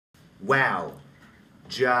wow,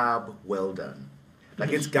 job well done.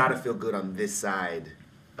 Like, it's got to feel good on this side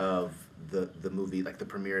of the movie. Like, the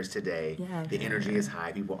premiere is today. Yeah. The energy is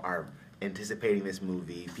high. People are anticipating this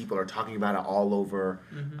movie. People are talking about it all over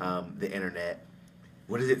the internet.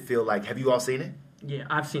 What does it feel like? Have you all seen it? Yeah,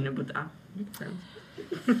 I've seen it, but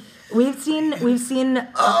We've seen.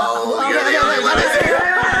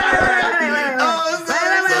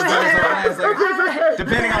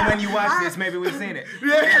 Depending on when you watch this, maybe we've seen it.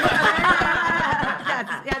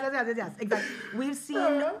 Yes, exactly.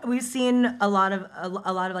 We've seen a lot of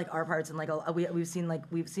like our parts, and like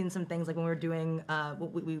we've seen some things like when we were doing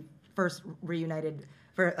we first reunited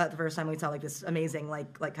for the first time. We saw like this amazing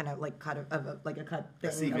kind of a cut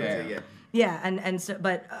thing. Yeah, and so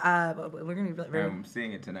but we're gonna be I'm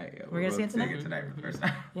seeing it tonight. Yeah, we're gonna see it tonight. Seeing it tonight for the first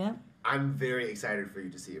time. Yeah. I'm very excited for you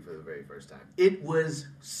to see it for the very first time. It was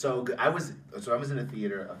so good. I was in a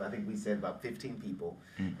theater of, I think we said about 15 people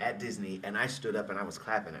at Disney, and I stood up and I was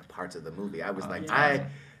clapping at parts of the movie. I was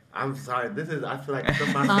I'm sorry, I feel like some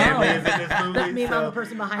of my family is in this movie. That means I'm the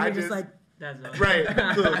person behind you just like... That's right,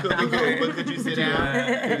 cool. But could you sit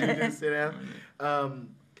down? Could you just sit down?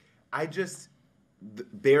 The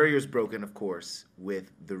barriers broken, of course,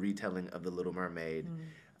 with the retelling of The Little Mermaid.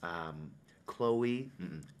 Chloe...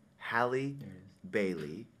 Halle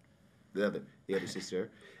Bailey, the other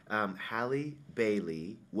sister, Halle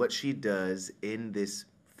Bailey, what she does in this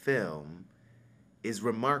film is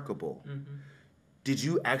remarkable. Mm-hmm. Did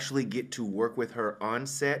you actually get to work with her on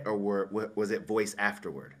set, or was it voice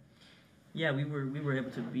afterward? Yeah, we were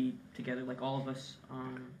able to be together, like all of us.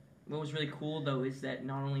 What was really cool though is that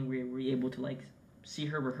not only were we able to like see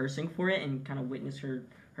her rehearsing for it and kind of witness her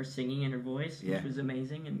singing and her voice, which was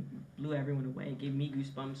amazing and blew everyone away. It gave me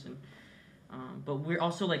goosebumps, and but we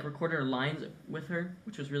also like recorded our lines with her,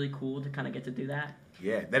 which was really cool to kind of get to do that.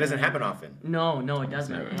 Yeah, that doesn't happen often. No, it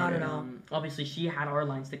doesn't. Not at all. Obviously, she had our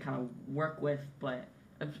lines to kind of work with, but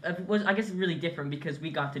it was, I guess, really different because we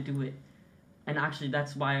got to do it. And actually,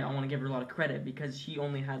 that's why I want to give her a lot of credit, because she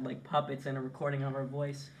only had like puppets and a recording of her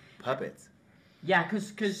voice. Puppets? Yeah,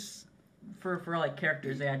 because for like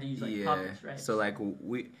characters they had to use like puppets, right? So like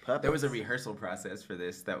there was a rehearsal process for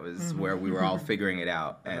this that was where we were all figuring it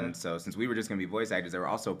out, and so since we were just gonna be voice actors, there were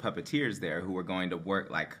also puppeteers there who were going to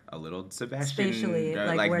work like a little Sebastian, spatially,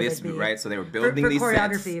 like this, right? So they were building for these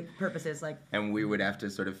choreography sets, purposes, like, and we would have to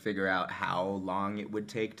sort of figure out how long it would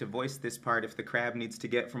take to voice this part if the crab needs to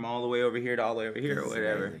get from all the way over here to all the way over here or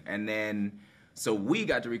whatever, and then. So we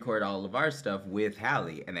got to record all of our stuff with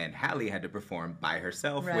Halle, and then Halle had to perform by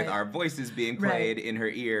herself with our voices being played in her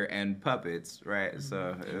ear and puppets, right?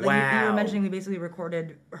 So like you were mentioning, we basically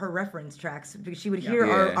recorded her reference tracks because she would hear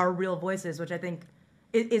our real voices, which I think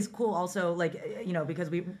is cool. Also, like because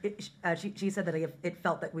she said that it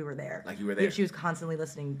felt that we were there. Like you were there. She was constantly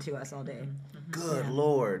listening to us all day. Good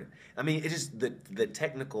Lord! I mean, it's just the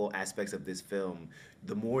technical aspects of this film.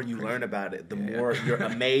 The more you learn about it, the more you're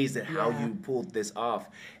amazed at how you pulled this off.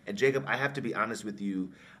 And Jacob, I have to be honest with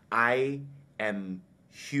you, I am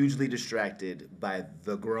hugely distracted by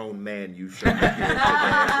the grown man you showed me here today.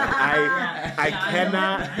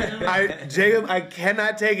 Jacob, I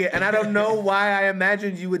cannot take it, and I don't know why I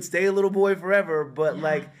imagined you would stay a little boy forever, but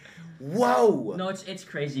like, whoa! No, it's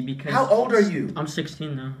crazy because how old are you? I'm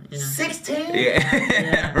 16 now. 16?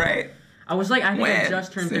 Yeah. Right. I was like, I think I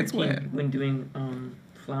just turned 15 when doing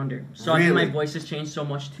Flounder. So I think my voice has changed so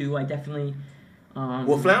much too. I definitely.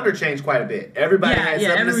 Well, Flounder changed quite a bit. Everybody had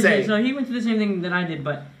something to say. So he went through the same thing that I did,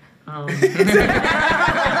 but.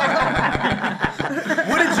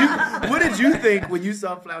 What did you think when you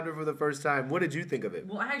saw Flounder for the first time? What did you think of it?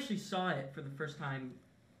 Well, I actually saw it for the first time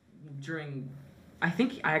during. I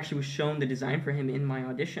think I actually was shown the design for him in my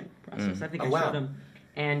audition process. I think I showed him,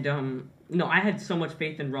 and I had so much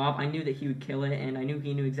faith in Rob. I knew that he would kill it, and I knew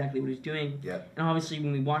he knew exactly what he was doing. Yeah. And obviously,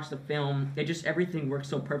 when we watched the film, everything worked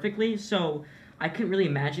so perfectly. So I couldn't really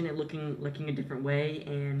imagine it looking a different way.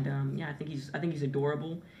 And I think he's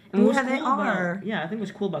adorable. And I think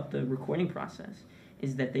what's cool about the recording process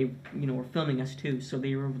is that they were filming us too, so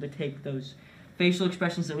they were able to take those facial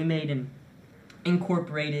expressions that we made and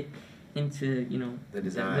incorporate it into the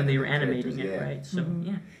design when they were animating it, right? So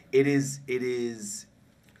it is.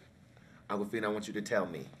 Awkwafina, I want you to tell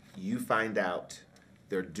me. You find out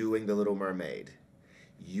they're doing The Little Mermaid.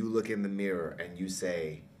 You look in the mirror and you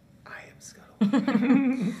say, "I am Scuttle.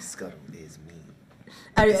 Scuttle is me."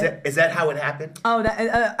 Is that how it happened? Oh,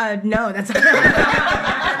 no, that's.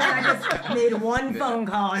 I just made one phone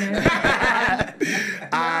call and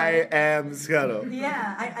I am Scuttle.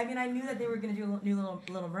 Yeah, I mean, I knew that they were going to do a new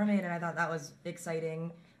Little Mermaid, and I thought that was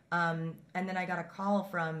exciting. And then I got a call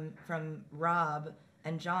from Rob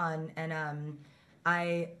and John, and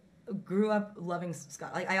I grew up loving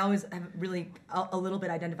Scuttle. Like, I always have really a little bit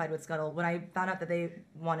identified with Scuttle. When I found out that they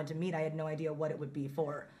wanted to meet, I had no idea what it would be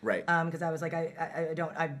for. Right. Because I was like, I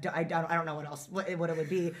don't know what else what it would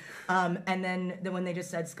be. And then when they just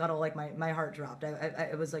said Scuttle, like my heart dropped.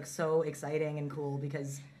 It was like so exciting and cool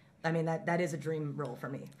because. I mean, that is a dream role for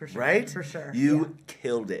me, for sure. Right? For sure. You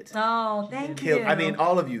killed it. Oh, thank you. I mean,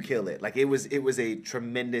 all of you killed it. Like, it was a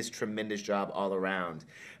tremendous, tremendous job all around.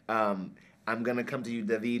 I'm going to come to you,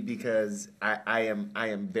 David, because I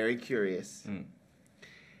am very curious.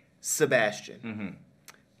 Sebastian.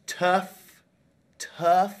 Tough.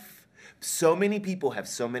 So many people have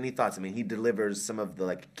so many thoughts. I mean, he delivers some of the,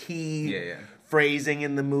 like, key phrasing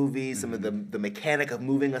in the movie, some of the mechanic of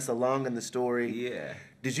moving us along in the story. Yeah.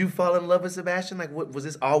 Did you fall in love with Sebastian? Like, was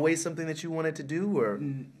this always something that you wanted to do, or?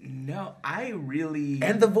 No, I really.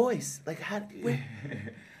 And the voice, like, how?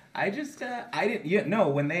 I just, I didn't. Yeah, no.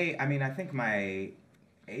 When I think my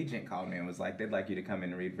agent called me and was like, "They'd like you to come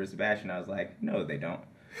in and read for Sebastian." I was like, "No, they don't."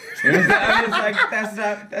 I was like, "That's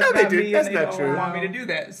not no, not they me, that's and they not don't true. want me to do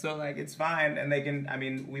that." So like, it's fine, and they can. I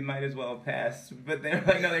mean, we might as well pass. But they're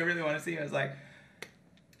like, "No, they really want to see you." I was like,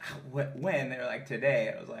 "When?" They were like, "Today."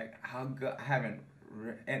 And I was like, "How go? I haven't."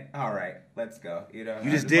 And all right, let's go. You know,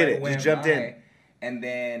 you just did it. Just jumped in. And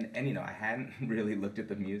then, I hadn't really looked at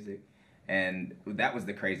the music, and that was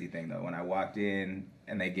the crazy thing though. When I walked in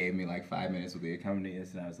and they gave me like 5 minutes with the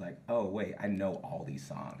accompanist, and I was like, oh wait, I know all these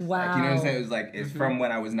songs. Wow. Like, you know what I'm saying? It was like it's from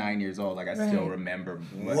when I was 9 years old. Like I still remember.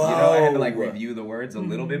 Whoa. You know, I had to like review the words a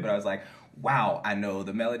little bit, but I was like, wow, I know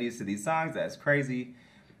the melodies to these songs. That's crazy.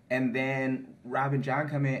 And then Rob and John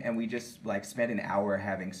come in, and we just like spent an hour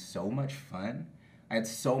having so much fun. I had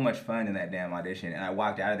so much fun in that damn audition, and I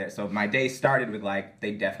walked out of there. So my day started with like,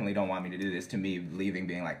 they definitely don't want me to do this. To me, leaving,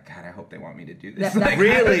 being like, God, I hope they want me to do this. Like,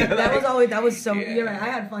 really? that was so. Yeah. You're right. I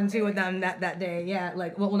had fun too with them that day. Yeah,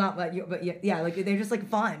 like well, not like you, but yeah, like they're just like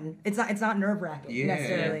fun. It's not nerve wracking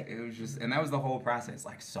necessarily. It was just, and that was the whole process.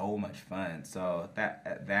 Like so much fun. So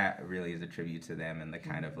that really is a tribute to them and the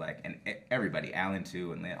kind of like, and everybody, Alan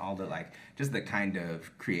too, and then all the like, just the kind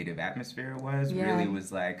of creative atmosphere it was. Really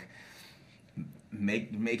was like.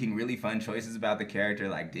 Making really fun choices about the character,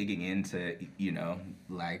 like digging into, you know,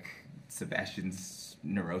 like Sebastian's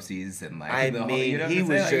neuroses and like he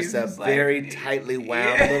was just a very tightly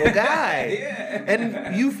wound little guy.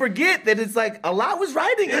 And you forget that it's like a lot was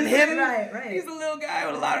riding on him. Right. He's a little guy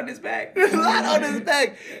with a lot on his back.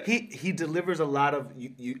 He delivers a lot of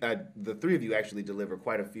the three of you actually deliver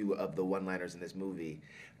quite a few of the one-liners in this movie.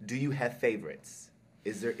 Do you have favorites?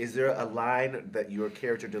 Is there a line that your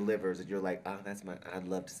character delivers that you're like, oh,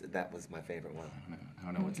 that was my favorite one? I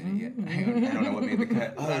don't know what's in it yet. I don't know what made the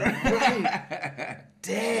cut. Oh, right.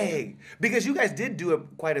 Dang. Because you guys did do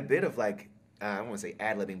quite a bit of like, I don't want to say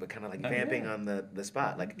ad-libbing, but kind of like vamping on the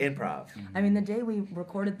spot, like improv. I mean, the day we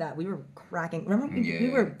recorded that, we were cracking. Remember, we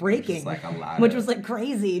were breaking, Which was like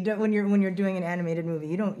crazy when you're doing an animated movie.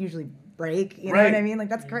 You don't usually break. You know what I mean? Like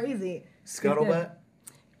that's crazy. Scuttlebutt.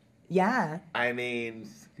 Yeah. I mean,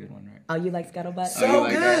 it's a good one, right? Oh, you like Scuttlebutt? So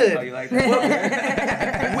good. Oh, you like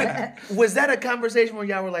that? Was that a conversation where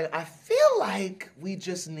y'all were like, I feel like we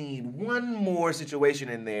just need one more situation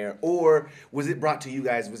in there, or was it brought to you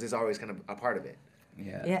guys? Was this always kind of a part of it?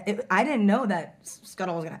 Yeah. I didn't know that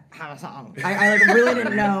Scuttle was gonna have a song. I like really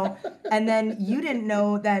didn't know, and then you didn't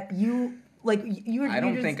know that you. Like you were. I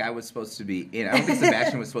don't think I was supposed to be in. I don't think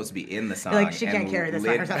Sebastian was supposed to be in the song. Like she can't carry this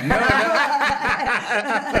by herself. No.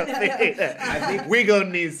 I think we're gonna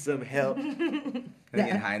need some help. I think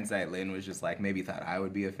in hindsight, Lynn was just like maybe thought I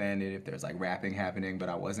would be offended if there's like rapping happening, but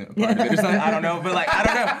I wasn't a part of it or something. I don't know, but like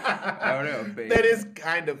I don't know. But, that is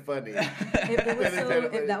kind of funny.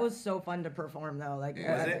 That was so fun to perform though. Like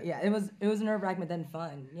it was nerve-wracking but then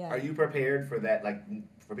fun. Yeah. Are you prepared for that? Like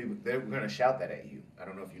for people, they're gonna shout that at you. I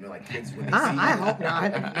don't know if you know, like kids when they see you. I hope not.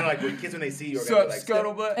 You know, like when kids when they see you are gonna be like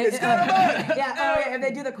Scuttlebutt. It's Scuttlebutt. Yeah. Oh, yeah. If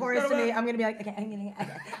they do the chorus to me, I'm gonna be like, okay,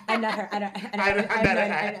 I'm not her. I'm not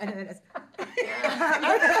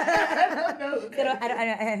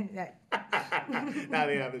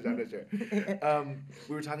sure.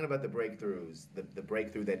 We were talking about the breakthroughs, the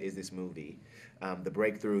breakthrough that is this movie, the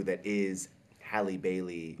breakthrough that is Halle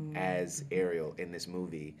Bailey as Ariel in this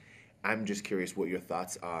movie. I'm just curious what your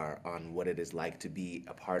thoughts are on what it is like to be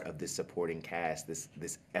a part of this supporting cast, this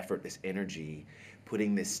effort, this energy,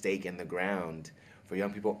 putting this stake in the ground for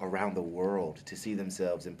young people around the world to see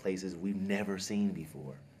themselves in places we've never seen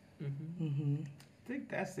before. I think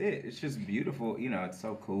that's it. It's just beautiful. You know, it's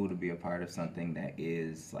so cool to be a part of something that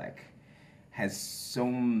is like has so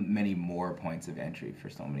many more points of entry for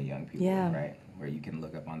so many young people, right? where you can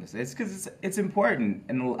look up on this. It's because it's important,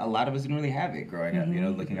 and a lot of us didn't really have it growing up. You know,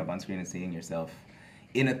 looking up on screen and seeing yourself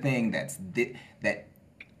in a thing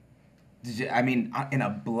I mean, in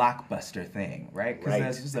a blockbuster thing, right? Because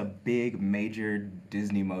that's just a big, major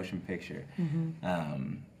Disney motion picture.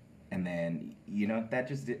 And then, you know, that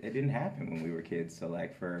just it didn't happen when we were kids. So,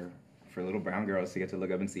 like, for little brown girls to get to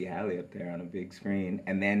look up and see Halle up there on a big screen,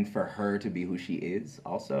 and then for her to be who she is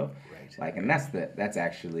also, like, and that's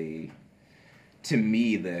actually, to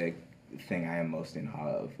me, the thing I am most in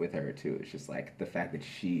awe of with her, too. It's just, like, the fact that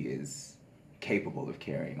she is capable of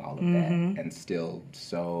carrying all of that and still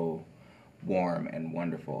so warm and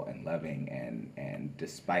wonderful and loving and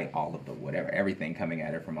despite all of the whatever, everything coming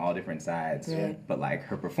at her from all different sides, but like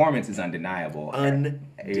her performance is undeniable. And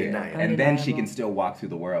then she can still walk through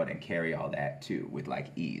the world and carry all that too with like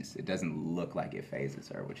ease. It doesn't look like it phases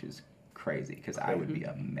her, which is crazy because I would be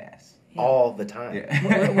a mess all the time.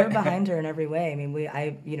 We're behind her in every way. I mean,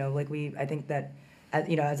 I think that,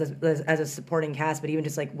 you know, as a supporting cast, but even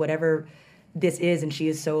just like whatever this is, and she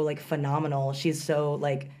is so like phenomenal. She's so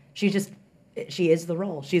like she is the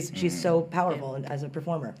role. She's so powerful as a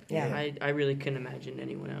performer. Yeah. I really couldn't imagine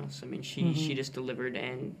anyone else. I mean, she just delivered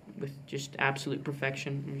and with just absolute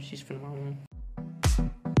perfection. She's phenomenal.